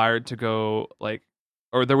are wired to go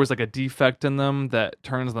or there was a defect in them that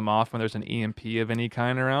turns them off when there's an EMP of any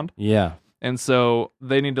kind around. Yeah. And so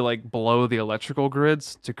they need to blow the electrical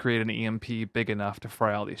grids to create an EMP big enough to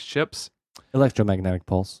fry all these chips. Electromagnetic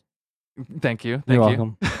pulse. Thank you. You're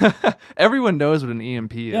welcome. Everyone knows what an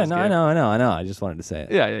EMP is. Yeah, no, I know. I just wanted to say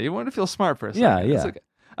it. Yeah. You want to feel smart for a second. Yeah.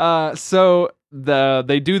 Okay. So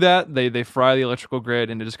they do that. They fry the electrical grid,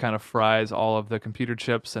 and it just kind of fries all of the computer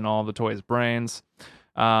chips and all of the toys' brains.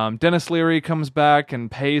 Dennis Leary comes back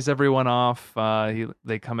and pays everyone off.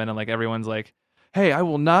 They come in and everyone's like, hey, I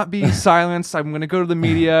will not be silenced. I'm going to go to the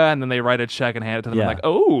media. And then they write a check and hand it to them. Yeah. I'm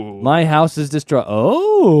oh. My house is destroyed.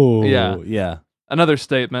 Oh. Yeah. Yeah. Another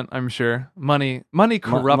statement, I'm sure. Money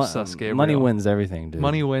corrupts us, Gabriel. Money wins everything, dude.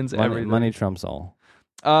 Money wins everything. Money trumps all.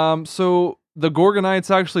 So the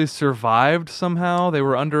Gorgonites actually survived somehow. They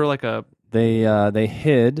were under They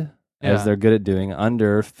hid, as they're good at doing,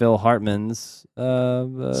 under Phil Hartman's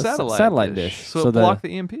satellite dish. So it blocked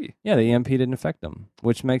the EMP. Yeah, the EMP didn't affect them,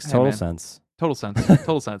 which makes total sense. Total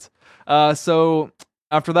sense. So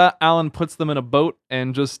After that, Alan puts them in a boat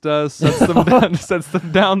and just sets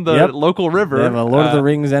them down the local river. They have a Lord of the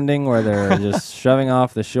Rings ending where they're just shoving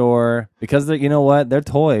off the shore because you know what? They're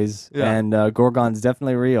toys, and Gorgon's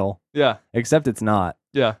definitely real. Yeah, except it's not.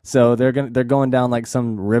 Yeah, so they're going down like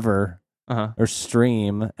some river or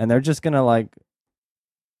stream, and they're just gonna like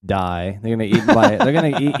die. They're gonna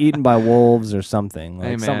get eaten by wolves or something.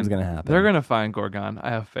 Like, something's gonna happen. They're gonna find Gorgon. I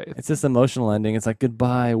have faith. It's this emotional ending. It's like,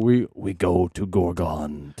 goodbye. We go to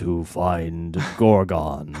Gorgon to find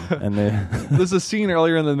Gorgon. And there's a scene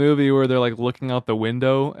earlier in the movie where they're like looking out the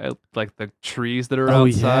window at like the trees that are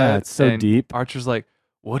outside. Yeah, it's so deep. Archer's like,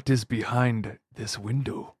 "What is behind this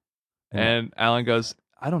window?" And Alan goes,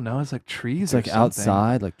 "I don't know. It's like trees. It's like something.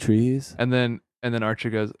 Outside, like trees." And then Archer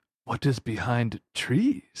goes, "What is behind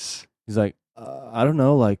trees?" He's like, "I don't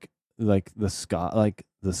know, like the sky, like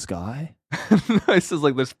the sky." No, he says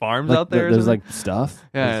like there's farms out there. There's like stuff.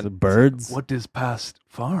 Yeah, there's birds. Like, what is past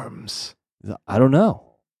farms? I don't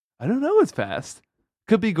know. I don't know what's past.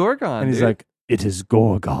 Could be Gorgon. And he's dude. like, "It is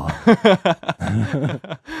Gorgon."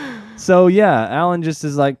 So yeah, Alan just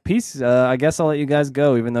is like, "Peace. I guess I'll let you guys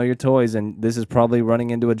go, even though you're toys, and this is probably running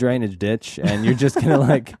into a drainage ditch, and you're just gonna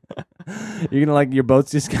like." You're gonna your boat's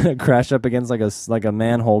just gonna crash up against like a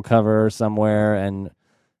manhole cover somewhere,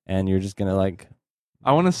 and you're just gonna like.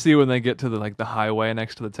 I want to see when they get to the highway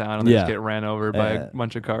next to the town and they just get ran over by a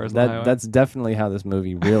bunch of cars. That's definitely how this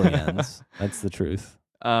movie really ends. That's the truth.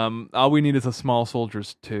 All we need is a Small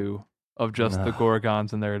Soldiers 2 of just the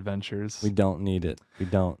Gorgons and their adventures. We don't need it. We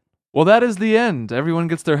don't. Well, that is the end. Everyone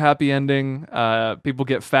gets their happy ending. People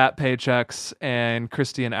get fat paychecks, and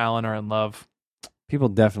Christy and Alan are in love. People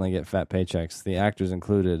definitely get fat paychecks. The actors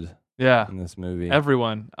included. Yeah. In this movie.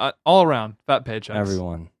 Everyone. All around. Fat paychecks.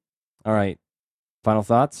 Everyone. All right. Final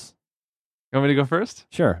thoughts? You want me to go first?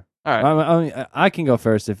 Sure. All right. I can go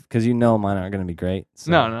first because mine aren't going to be great.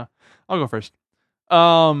 So. No. I'll go first.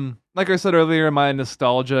 Like I said earlier, my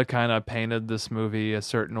nostalgia kind of painted this movie a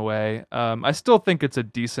certain way. I still think it's a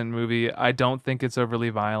decent movie. I don't think it's overly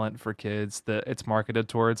violent for kids that it's marketed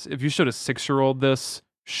towards. If you showed a 6-year-old this,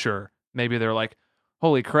 sure. Maybe they're like,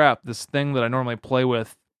 holy crap, this thing that I normally play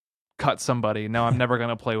with cut somebody. Now I'm never going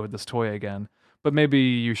to play with this toy again. But maybe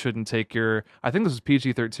you shouldn't take I think this was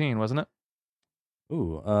PG-13, wasn't it?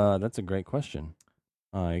 Ooh, that's a great question.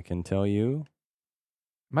 I can tell you.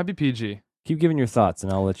 It might be PG. Keep giving your thoughts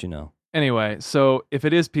and I'll let you know. Anyway, so if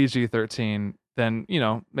it is PG-13, then,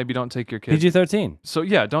 maybe don't take your kid. PG-13. So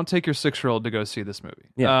yeah, don't take your 6-year-old to go see this movie.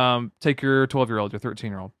 Yeah. Take your 12-year-old, your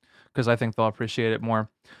 13-year-old, because I think they'll appreciate it more.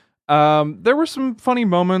 There were some funny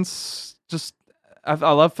moments. I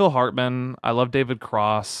love Phil Hartman. I love David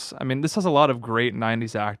Cross. I mean, this has a lot of great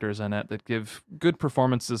 90s actors in it that give good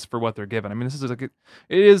performances for what they're given. I mean, it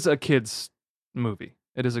is a kid's movie.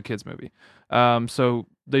 It is a kid's movie. So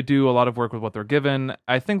they do a lot of work with what they're given.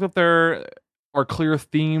 I think that there are clear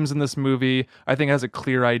themes in this movie. I think it has a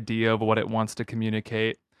clear idea of what it wants to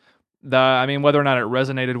communicate. Whether or not it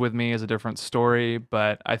resonated with me is a different story,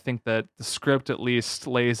 but I think that the script at least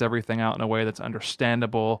lays everything out in a way that's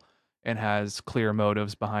understandable and has clear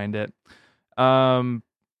motives behind it. I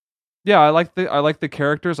like the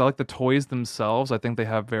characters. I like the toys themselves. I think they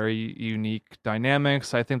have very unique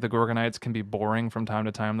dynamics. I think the Gorgonites can be boring from time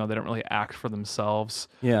to time, though they don't really act for themselves.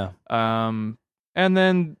 Yeah. And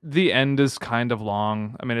then the end is kind of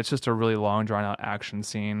long. I mean, it's just a really long, drawn out action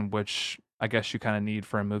scene, which I guess you kind of need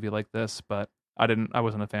for a movie like this, but I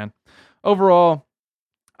wasn't a fan. Overall,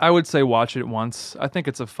 I would say watch it once. I think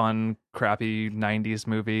it's a fun, crappy 90s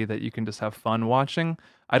movie that you can just have fun watching.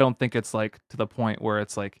 I don't think it's like to the point where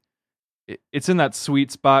it's like, it's in that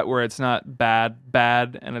sweet spot where it's not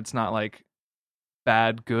bad, and it's not like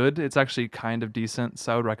bad, good. It's actually kind of decent,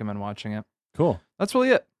 so I would recommend watching it. Cool. That's really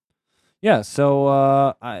it. Yeah, so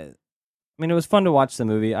I mean, it was fun to watch the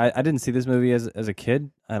movie. I didn't see this movie as a kid.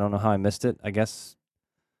 I don't know how I missed it. I guess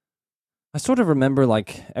I sort of remember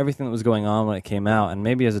like everything that was going on when it came out, and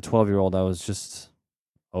maybe as a 12-year-old, I was just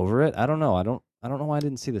over it. I don't know. I don't know why I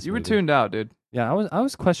didn't see this. You movie. were tuned out, dude. Yeah, I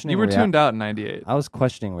was questioning. You were tuned out in '98. I was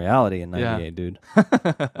questioning reality in '98, dude.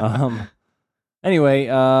 Anyway,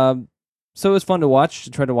 so it was fun to watch.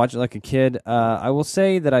 To try to watch it like a kid. I will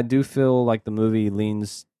say that I do feel like the movie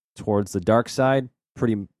leans towards the dark side,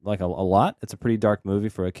 pretty like a lot. It's a pretty dark movie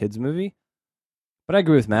for a kids movie. But I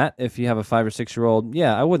agree with Matt. If you have a 5 or 6-year-old,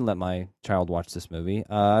 yeah, I wouldn't let my child watch this movie.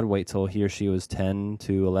 I'd wait till he or she was 10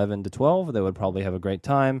 to 11 to 12. They would probably have a great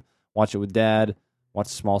time. Watch it with dad. Watch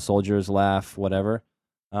Small Soldiers, laugh, whatever.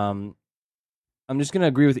 I'm just going to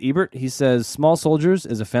agree with Ebert. He says, Small Soldiers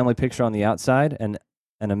is a family picture on the outside and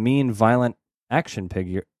a mean, violent action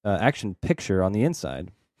picture on the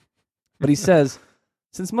inside. But he says,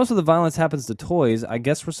 Since most of the violence happens to toys, I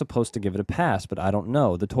guess we're supposed to give it a pass, but I don't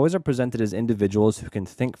know. The toys are presented as individuals who can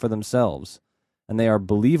think for themselves, and they are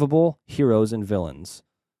believable heroes and villains.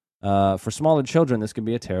 For smaller children, this can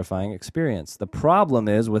be a terrifying experience. The problem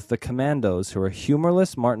is with the commandos, who are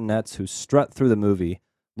humorless martinettes who strut through the movie,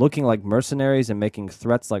 looking like mercenaries and making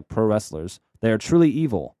threats like pro wrestlers. They are truly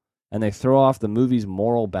evil, and they throw off the movie's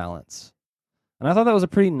moral balance. And I thought that was a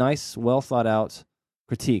pretty nice, well thought out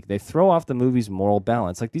critique. They throw off the movie's moral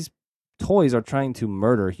balance. Like, these toys are trying to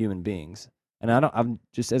murder human beings. And I'm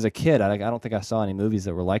just, as a kid, I don't think I saw any movies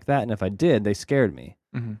that were like that. And if I did, they scared me.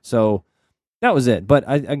 Mm-hmm. So that was it. But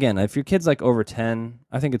again, if your kid's like over 10,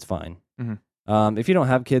 I think it's fine. Mm-hmm. If you don't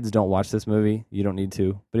have kids, don't watch this movie. You don't need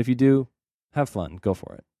to. But if you do, have fun. Go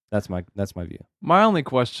for it. That's my view. My only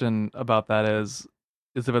question about that is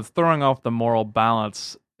if it's throwing off the moral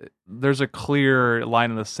balance, there's a clear line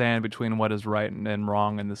in the sand between what is right and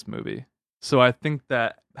wrong in this movie. So I think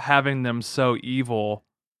that having them so evil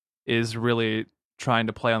is really trying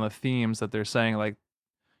to play on the themes that they're saying, like,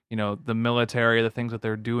 you know, the military, the things that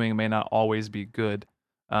they're doing may not always be good.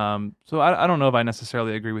 So I don't know if I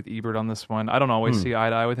necessarily agree with Ebert on this one. I don't always see eye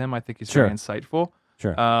to eye with him. I think he's very insightful.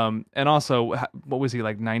 Sure. And also, what was he,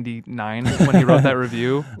 like 99 when he wrote that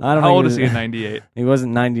review? How old is he in 98? He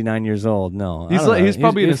wasn't 99 years old. No, he's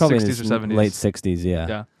probably in his 60s or 70s. Late 60s. Yeah.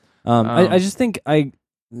 Yeah. I just think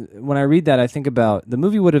when I read that, I think about the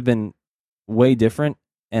movie would have been way different.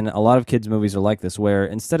 And a lot of kids' movies are like this, where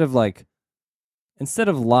instead of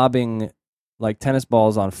lobbing like tennis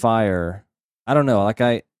balls on fire, I don't know. Like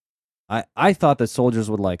I thought that soldiers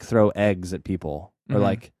would like throw eggs at people, or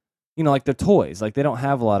like, you know, like they're toys. Like they don't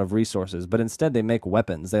have a lot of resources, but instead they make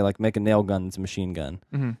weapons. They like make a nail gun that's a machine gun.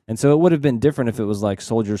 Mm-hmm. And so it would have been different if it was like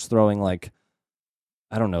soldiers throwing like,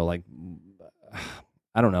 I don't know, like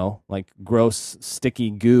gross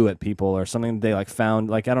sticky goo at people, or something they like found,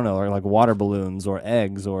 like, I don't know, or like water balloons or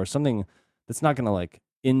eggs or something that's not going to like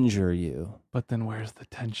injure you. But then where's the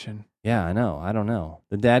tension? Yeah, I know. I don't know.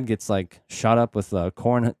 The dad gets like shot up with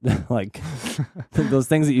corn, like those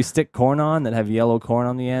things that you stick corn on that have yellow corn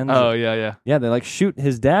on the ends. Oh, yeah. Yeah, they like shoot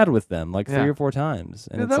his dad with them like 3 or 4 times.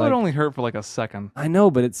 And that would only hurt for like a second. I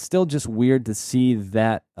know, but it's still just weird to see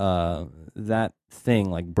that thing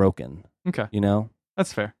like broken. Okay. You know?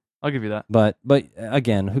 That's fair. I'll give you that. But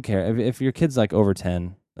again, who cares? If your kid's like over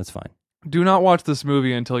 10, that's fine. Do not watch this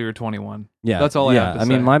movie until you're 21. Yeah, that's all I have to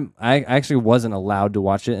say. I mean, I actually wasn't allowed to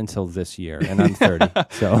watch it until this year, and I'm 30.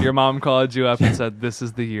 So your mom called you up and said, "This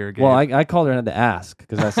is the year." Gabe. Well, I called her and had to ask,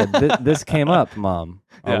 because I said, "This came up, Mom.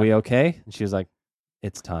 Are we okay?" And she was like,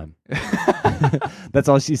 "It's time." That's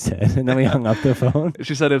all she said, and then we hung up the phone.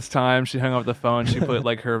 She said it's time. She hung up the phone. She put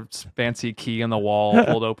like her fancy key in the wall,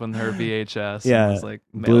 pulled open her VHS. Yeah, and was like,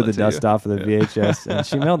 blew the dust off of the VHS, and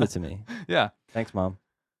she mailed it to me. Yeah. Thanks, Mom.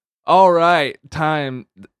 All right, time.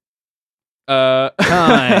 Time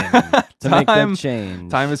to make that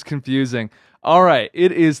change. Time is confusing. All right,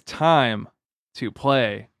 it is time to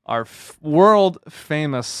play our world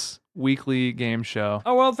famous weekly game show.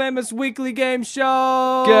 Our world famous weekly game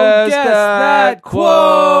show. Guess that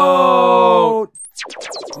quote.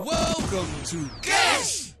 Welcome to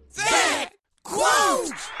Guess That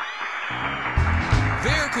Quote.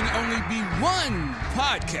 There can only be one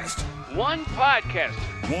podcast. One podcast.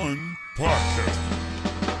 One podcast.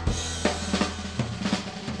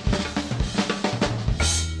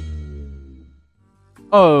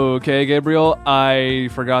 Okay, Gabriel, I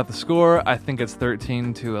forgot the score. I think it's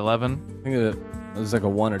 13-11. I think it was like a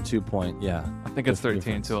 1 or 2 point. Yeah, I think it's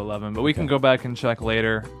 13-11, but we can go back and check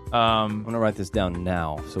later. I'm gonna write this down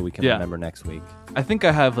now so we can remember next week. I think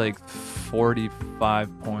I have like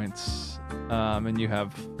 45 points, and you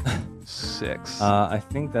have 6. I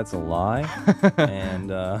think that's a lie, and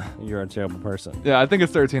you're a terrible person. Yeah, I think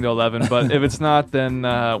it's 13-11, but if it's not, then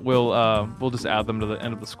we'll just add them to the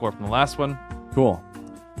end of the score from the last one. Cool.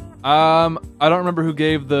 I don't remember who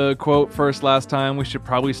gave the quote first last time. We should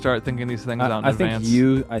probably start thinking these things out in advance.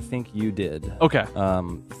 I think you did. Okay.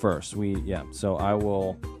 First, so I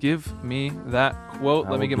will give me that quote.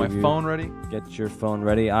 Let me get my phone ready. Get your phone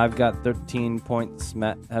ready. I've got 13 points.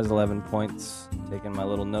 Matt has 11 points. Taking my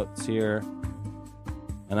little notes here.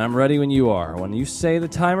 And I'm ready when you are. When you say the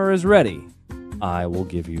timer is ready, I will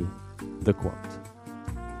give you the quote.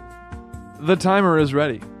 The timer is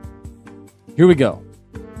ready. Here we go.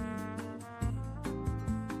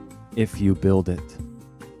 If you build it,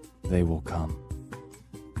 they will come.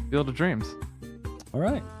 Field of Dreams. All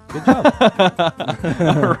right. Good job.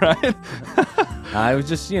 All right. I was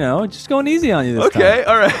just going easy on you this time. Okay,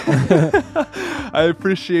 all right. I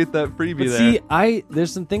appreciate that freebie there. See,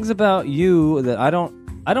 there's some things about you that I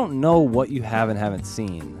don't I don't know what you have and haven't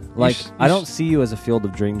seen. Like, I don't see you as a Field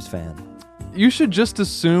of Dreams fan. You should just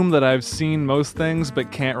assume that I've seen most things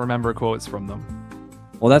but can't remember quotes from them.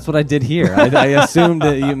 Well, that's what I did here. I assumed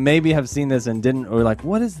that you maybe have seen this and didn't, or like,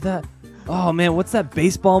 what is that? Oh man, what's that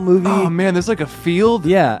baseball movie? Oh man, there's like a field.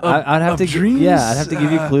 Yeah, I'd have to dreams? I'd have to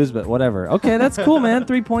give you clues, but whatever. Okay, that's cool, man.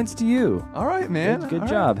 3 points to you. All right, man. Good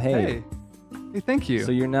job. Right. Hey, thank you.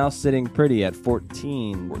 So you're now sitting pretty at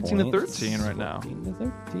 14. 14 to 13 right now. 14 to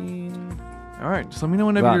 13. All right, just let me know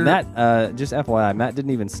whenever Wow, you're... Matt, just FYI, Matt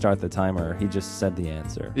didn't even start the timer. He just said the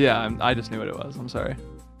answer. Yeah, I just knew what it was. I'm sorry.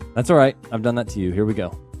 That's all right. I've done that to you. Here we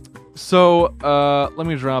go. So, let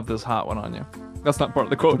me drop this hot one on you. That's not part of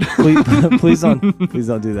the quote. please don't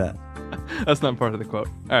do that. That's not part of the quote.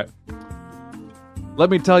 All right. Let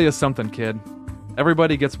me tell you something, kid.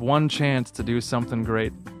 Everybody gets one chance to do something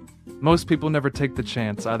great. Most people never take the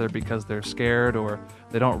chance, either because they're scared or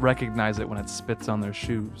they don't recognize it when it spits on their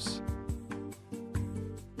shoes.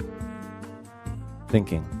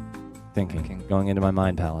 Thinking. Going into my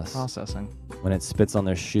mind palace. Processing. When it spits on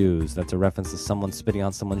their shoes, that's a reference to someone spitting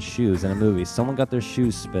on someone's shoes in a movie. Someone got their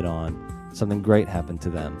shoes spit on. Something great happened to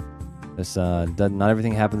them. This not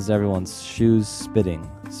everything happens to everyone's shoes spitting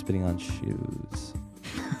on shoes.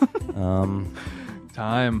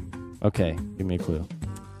 Time. Okay, give me a clue.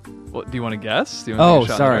 What, do you want to guess? Do you want to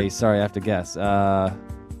take a shot sorry, I have to guess.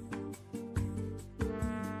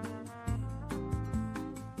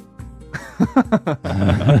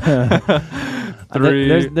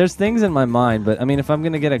 There's things in my mind, but I mean, if I'm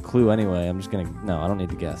gonna get a clue anyway, I'm just gonna. No, I don't need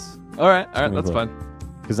to guess. All right, that's fine.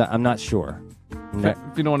 Because I'm not sure.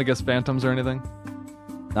 If you don't want to guess phantoms or anything.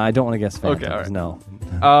 No, I don't want to guess phantoms. Okay, all right.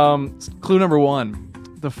 No. Clue number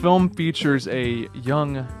 1: the film features a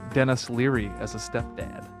young Dennis Leary as a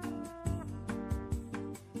stepdad.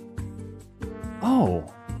 Oh.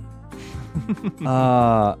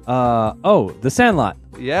 The Sandlot.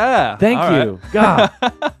 Yeah. Thank you. Right. God.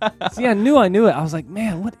 See, I knew it. I was like,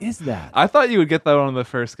 man, what is that? I thought you would get that one on the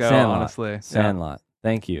first go, Sandlot. honestly. Sandlot. Yeah.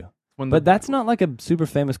 Thank you. But that's not like a super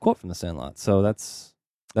famous quote from The Sandlot, so that's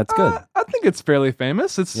good. I think it's fairly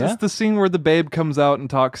famous. It's the scene where the babe comes out and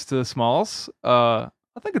talks to Smalls. I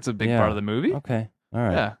think it's a big part of the movie. Okay. All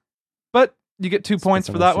right. Yeah. But you get 2 points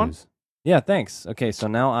for that one. Yeah, thanks. Okay, so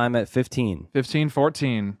now I'm at 15.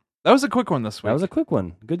 15-14. That was a quick one this week. That was a quick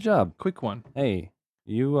one. Good job. Quick one. Hey,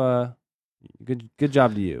 you good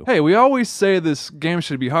job to you. Hey, we always say this game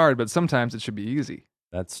should be hard, but sometimes it should be easy.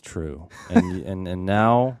 That's true. And and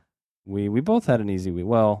now we both had an easy week.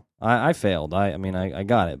 Well, I failed. I mean I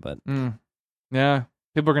got it, but yeah,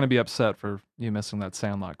 people are going to be upset for you missing that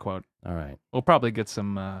Sandlot quote. All right. We'll probably get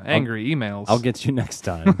some angry emails. I'll get you next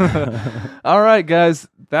time. All right, guys.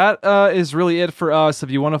 That is really it for us. If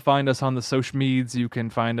you want to find us on the social medias, you can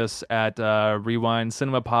find us at Rewind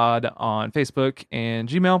Cinema Pod on Facebook and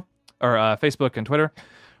Gmail, or Facebook and Twitter.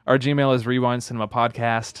 Our Gmail is Rewind Cinema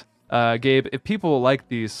Podcast. Gabe, if people like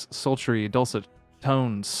these sultry, dulcet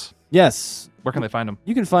tones, yes, where can they find them?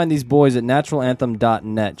 You can find these boys at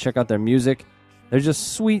naturalanthem.net. Check out their music. They're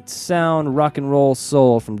just sweet sound rock and roll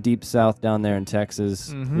soul from deep south down there in Texas.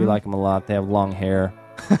 Mm-hmm. We like them a lot. They have long hair.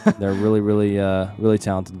 They're really, really, really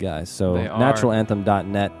talented guys. So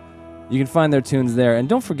naturalanthem.net. You can find their tunes there. And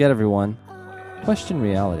don't forget, everyone, question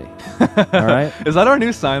reality. All right? Is that our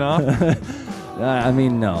new sign-off? I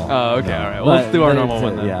mean, no. Oh, okay. No. All right. We'll do our normal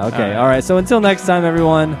one then. Yeah, okay. All right. So until next time,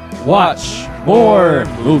 everyone, watch more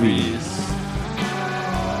movies.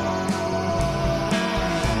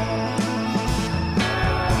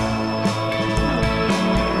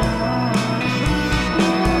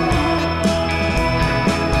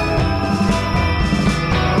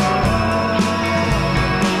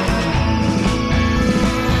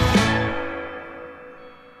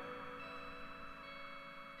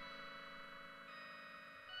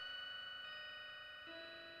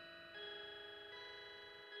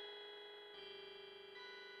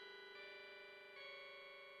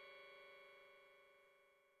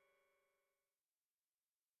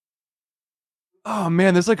 Oh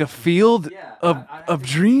man, there's like a field of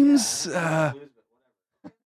dreams.